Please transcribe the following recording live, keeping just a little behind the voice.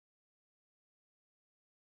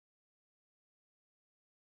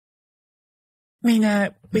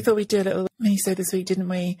Mina, we thought we'd do a little mini-sode this week, didn't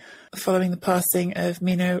we? Following the passing of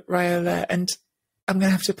Mino Raiola. And I'm going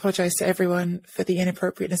to have to apologise to everyone for the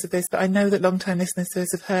inappropriateness of this, but I know that long-time listeners to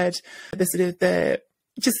us have heard the sort of the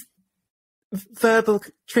just verbal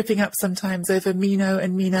tripping up sometimes over Mino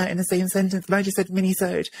and Mina in the same sentence. And I just said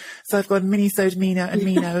mini-sode. So I've gone mini-sode Mina and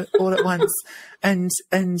Mino all at once. And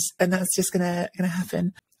that's just going to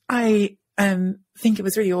happen. I think it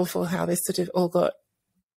was really awful how this sort of all got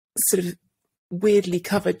sort of weirdly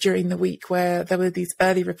covered during the week, where there were these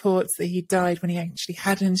early reports that he died when he actually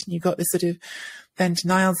hadn't, and you got this sort of then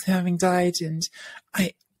denials of having died. And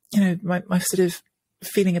my sort of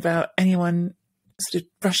feeling about anyone sort of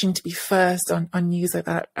rushing to be first on news like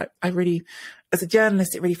that, I really, as a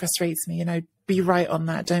journalist, it really frustrates me. Be right on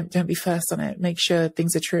that. Don't be first on it. Make sure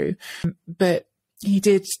things are true. But he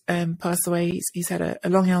did pass away. He's had a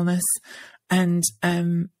long illness, and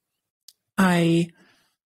I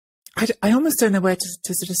almost don't know where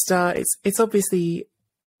to sort of start. It's obviously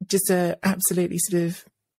just a absolutely sort of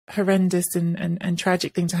horrendous and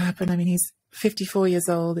tragic thing to happen. I mean, he's 54 years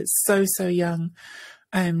old. It's so young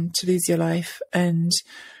to lose your life. And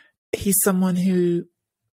he's someone who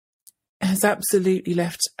has absolutely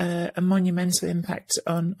left a monumental impact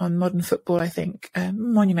on modern football, I think.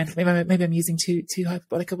 Monumental, maybe I'm using too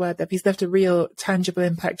hyperbolic a word there, but he's left a real tangible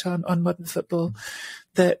impact on modern football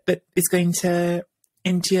that is going to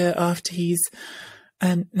endure after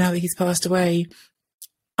now that he's passed away.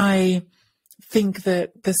 I think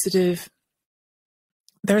that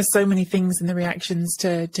there are so many things in the reactions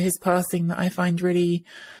to his passing that I find really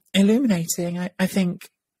illuminating. I think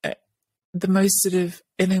the most sort of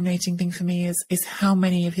illuminating thing for me is how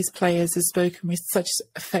many of his players have spoken with such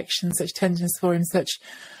affection, such tenderness for him, such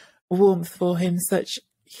warmth for him, such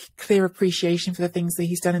clear appreciation for the things that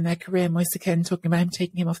he's done in their career. Moise Kean talking about him,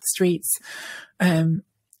 taking him off the streets. And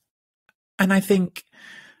I think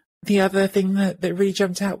the other thing that really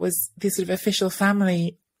jumped out was the sort of official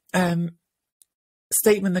family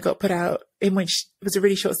statement that got put out, in which it was a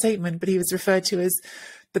really short statement, but he was referred to as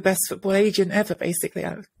the best football agent ever, basically.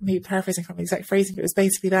 I'm maybe paraphrasing from the exact phrasing, but it was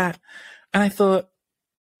basically that. And I thought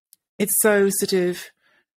it's so sort of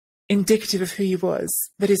indicative of who he was,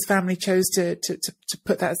 that his family chose to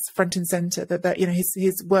put that front and center, that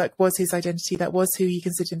his work was his identity, that was who he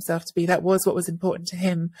considered himself to be, that was what was important to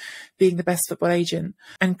him, being the best football agent.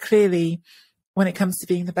 And clearly, when it comes to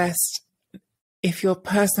being the best, if your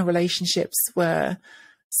personal relationships were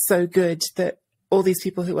so good that all these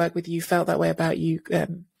people who work with you felt that way about you,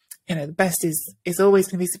 the best is always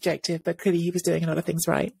going to be subjective, but clearly he was doing a lot of things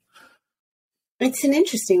right. It's an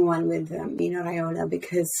interesting one with Mino Raiola,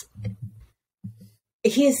 because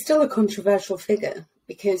he is still a controversial figure,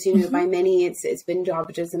 because, by many it's been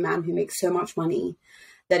dubbed as a man who makes so much money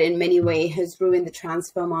that in many ways has ruined the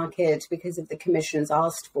transfer market because of the commissions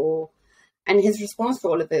asked for. And his response to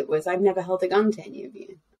all of it was, I've never held a gun to any of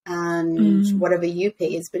you. And whatever you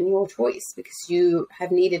pay has been your choice, because you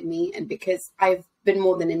have needed me and because I've been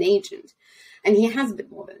more than an agent. And he has been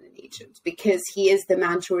more than an agent, because he is the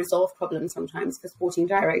man to resolve problems sometimes for sporting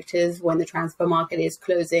directors when the transfer market is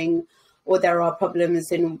closing, or there are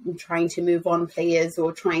problems in trying to move on players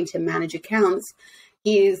or trying to manage accounts.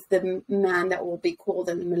 He is the man that will be called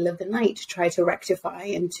in the middle of the night to try to rectify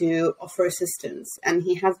and to offer assistance. And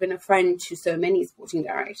he has been a friend to so many sporting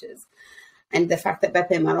directors. And the fact that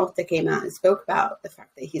Beppe Marotta came out and spoke about the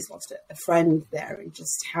fact that he's lost a friend there, and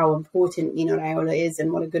just how important Mino Raiola is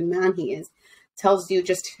and what a good man he is, tells you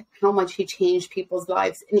just how much he changed people's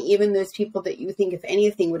lives. And even those people that you think, if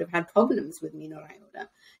anything, would have had problems with Mino Raiola,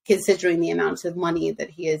 considering the amount of money that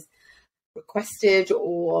he has requested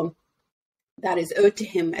or that is owed to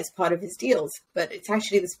him as part of his deals. But it's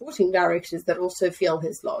actually the sporting directors that also feel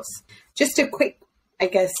his loss. Just a quick,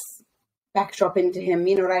 backdrop into him.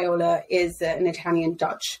 Mino Raiola is an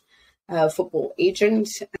Italian-Dutch football agent.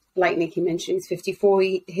 Like Nicky mentioned, he's 54.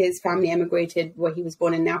 His family emigrated, he was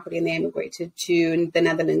born in Napoli, and they emigrated to the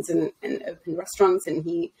Netherlands and opened restaurants. And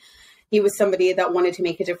he was somebody that wanted to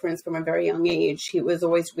make a difference from a very young age. He was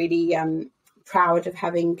always really proud of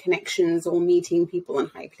having connections or meeting people in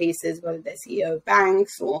high places, whether they're CEO of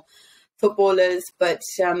banks or footballers. But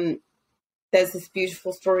there's this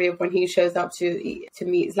beautiful story of when he shows up to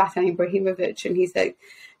meet Zlatan Ibrahimovic, and he's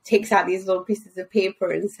takes out these little pieces of paper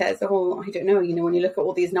and says, "Oh, I don't know, when you look at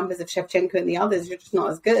all these numbers of Shevchenko and the others, you're just not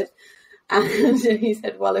as good." And he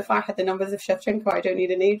said, "Well, if I had the numbers of Shevchenko, I don't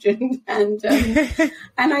need an agent." And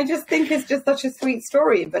and I just think it's just such a sweet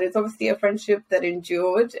story. But it's obviously a friendship that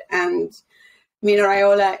endured. And Mino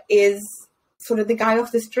Raiola is sort of the guy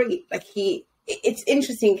off the street. It's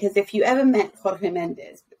interesting, because if you ever met Jorge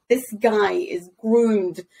Mendes, this guy is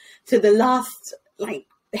groomed to the last, like,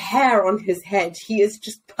 hair on his head. He is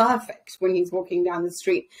just perfect when he's walking down the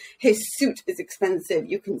street. His suit is expensive.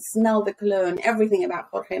 You can smell the cologne, everything about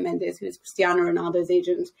Jorge Mendes, who is Cristiano Ronaldo's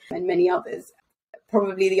agent, and many others.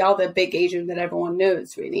 Probably the other big agent that everyone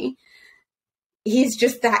knows, really. He's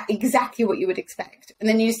just that, exactly what you would expect. And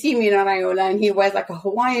then you see Mino Raiola and he wears like a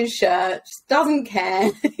Hawaiian shirt, just doesn't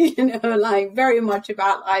care, like very much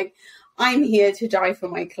about like, I'm here to die for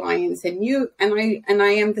my clients, and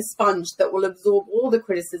I am the sponge that will absorb all the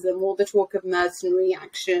criticism, all the talk of mercenary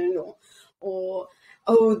action or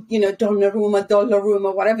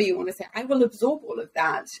Donnarumma, whatever you want to say. I will absorb all of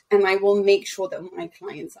that, and I will make sure that my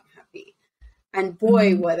clients are happy. And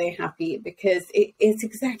boy, were they happy, because it's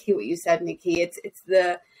exactly what you said, Nicky. It's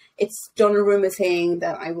Donnarumma saying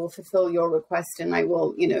that I will fulfill your request and I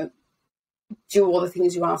will, do all the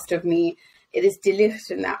things you asked of me. It is De Ligt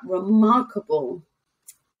and that remarkable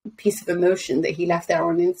piece of emotion that he left there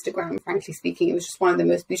on Instagram. Frankly speaking, it was just one of the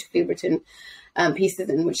most beautifully written pieces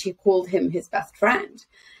in which he called him his best friend.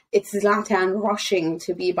 It's Zlatan rushing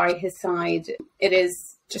to be by his side. It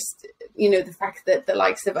is just, the fact that the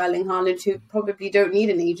likes of Erling Haaland, who probably don't need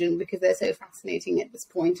an agent because they're so fascinating at this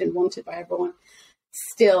point and wanted by everyone,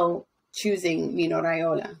 still choosing Mino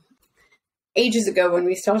Raiola. Ages ago, when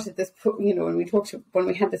we started this, when we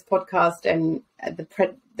had this podcast and the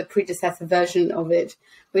predecessor version of it,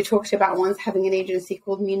 we talked about once having an agency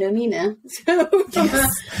called Mina. So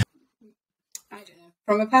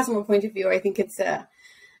from a personal point of view, I think it's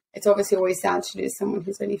obviously always sad to lose someone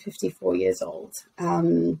who's only 54 years old.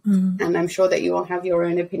 And I'm sure that you all have your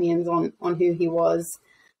own opinions on who he was,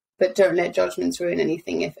 but don't let judgments ruin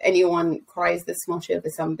anything. If anyone cries this much over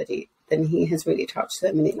somebody, then he has really touched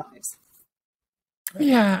so many lives.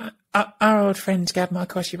 Yeah, our old friend Gab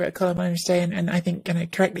Marcotti wrote a column on him today, and I think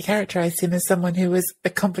correctly characterised him as someone who was a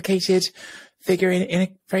complicated figure in a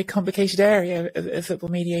very complicated area of football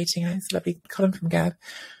mediating. It's a lovely column from Gab.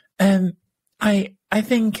 I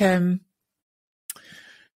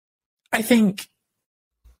think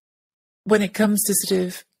when it comes to sort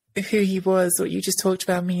of who he was, what you just talked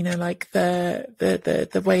about, Mina, like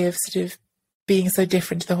the way of sort of being so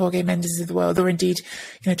different to the Jorge Mendes of the world, or indeed,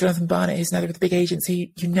 Jonathan Barnett, who's another of the big agents who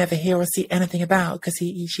you never hear or see anything about because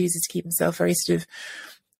he chooses to keep himself very sort of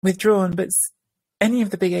withdrawn. But any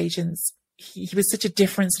of the big agents, he was such a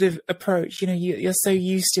different sort of approach. You're so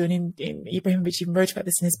used to, and in Ibrahimovic even wrote about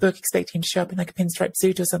this in his book, expecting him to show up in like a pinstripe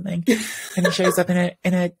suit or something, and he shows up in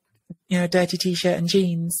a dirty t-shirt and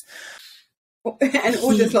jeans, and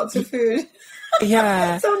orders lots of food.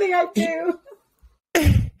 Yeah, something I do.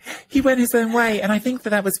 He went his own way, and I think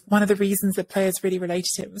that was one of the reasons that players really related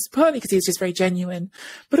to him. It was partly because he was just very genuine,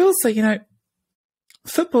 but also,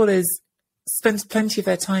 footballers spend plenty of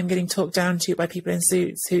their time getting talked down to by people in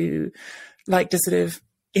suits who like to sort of,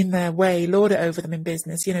 in their way, lord it over them in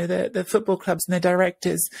business. The football clubs and their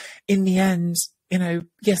directors, in the end,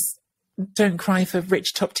 yes, don't cry for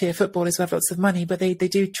rich top-tier footballers who have lots of money, but they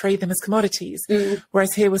do trade them as commodities.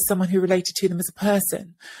 Whereas here was someone who related to them as a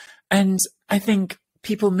person. And I think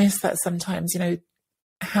people miss that sometimes,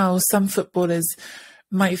 how some footballers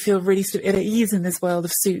might feel really sort of at ease in this world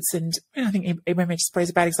of suits. And I think Ibrahimovic is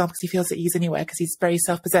a bad example because he feels at ease anywhere because he's very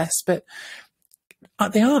self-possessed. But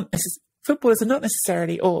they aren't. Footballers are not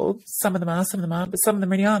necessarily all. Some of them are, some of them aren't. But some of them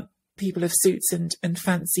really aren't people of suits and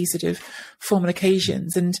fancy sort of formal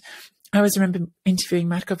occasions. And I always remember interviewing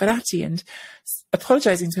Marco Verratti and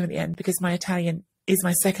apologising to him at the end because my Italian is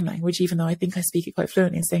my second language, even though I think I speak it quite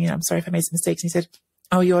fluently, and saying, I'm sorry if I made some mistakes. And he said,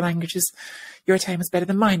 oh, your Italian was better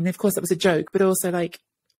than mine. And of course that was a joke, but also like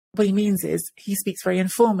what he means is he speaks very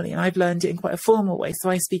informally, and I've learned it in quite a formal way. So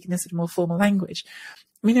I speak in this sort of more formal language.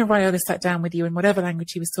 Mino Raiola sat down with you in whatever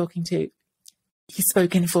language he was talking to. He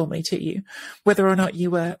spoke informally to you, whether or not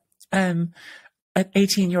you were an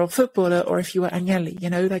 18-year-old footballer or if you were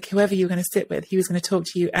Agnelli, like whoever you were going to sit with, he was going to talk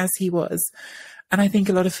to you as he was. And I think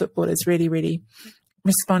a lot of footballers really, really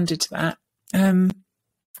responded to that.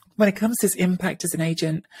 When it comes to his impact as an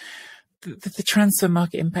agent, the transfer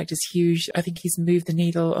market impact is huge. I think he's moved the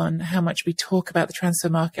needle on how much we talk about the transfer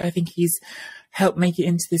market. I think he's helped make it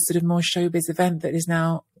into this sort of more showbiz event that is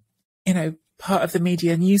now, part of the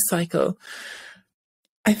media news cycle.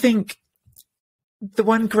 I think the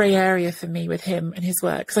one grey area for me with him and his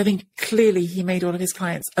work, because I think clearly he made all of his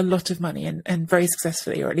clients a lot of money and very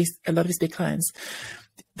successfully, or at least a lot of his big clients.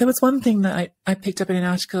 There was one thing that I picked up in an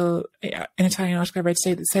Italian article I read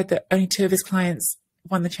today that said that only 2 of his clients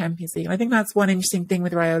won the Champions League. And I think that's one interesting thing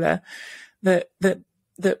with Raiola that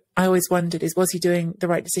I always wondered is, was he doing the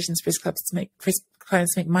right decisions for his clubs for his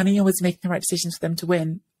clients to make money, or was he making the right decisions for them to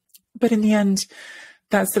win? But in the end,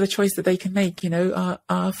 that's still a choice that they can make.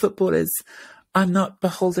 Our footballers are not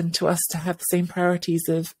beholden to us to have the same priorities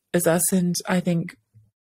as us. And I think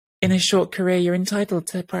in a short career, you're entitled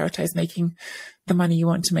to prioritize making the money you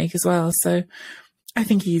want to make as well. So I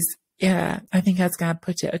think I think as Gab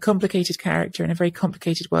put it, a complicated character in a very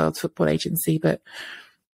complicated world, football agency, but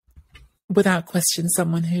without question,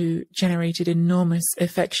 someone who generated enormous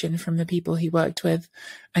affection from the people he worked with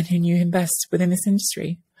and who knew him best within this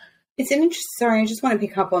industry. It's an interesting, sorry, I just want to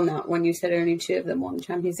pick up on that when you said only 2 of them won the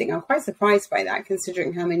Champions League. I'm quite surprised by that,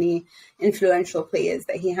 considering how many influential players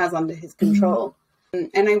that he has under his control.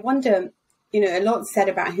 And I wonder, a lot said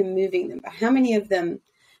about him moving them, but how many of them,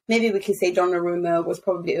 maybe we can say Donnarumma was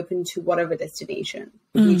probably open to whatever destination.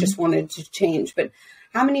 He just wanted to change. But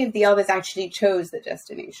how many of the others actually chose the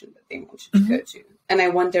destination that they wanted to go to? And I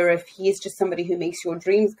wonder if he's just somebody who makes your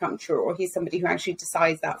dreams come true, or he's somebody who actually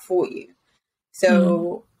decides that for you.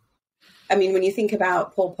 So, I mean, when you think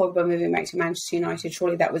about Paul Pogba moving back to Manchester United,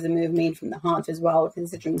 surely that was a move made from the heart as well,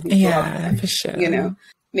 considering who for sure.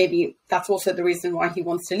 Maybe that's also the reason why he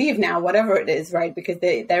wants to leave now, whatever it is, right? Because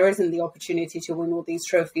there isn't the opportunity to win all these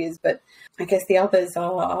trophies. But I guess the others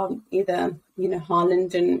are either,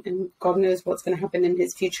 Haaland and God knows what's going to happen in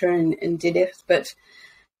his future and did it, but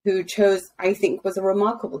who chose, I think, was a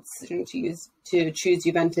remarkable decision to choose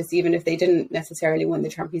Juventus, even if they didn't necessarily win the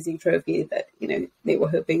Champions League trophy that, they were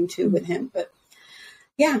hoping to with him. But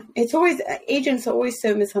yeah, it's always, agents are always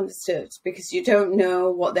so misunderstood because you don't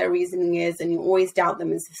know what their reasoning is and you always doubt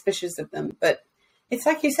them and suspicious of them. But it's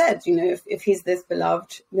like you said, if he's this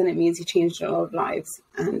beloved, then it means he changed a lot of lives.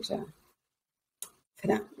 And for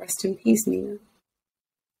that, rest in peace, Mina.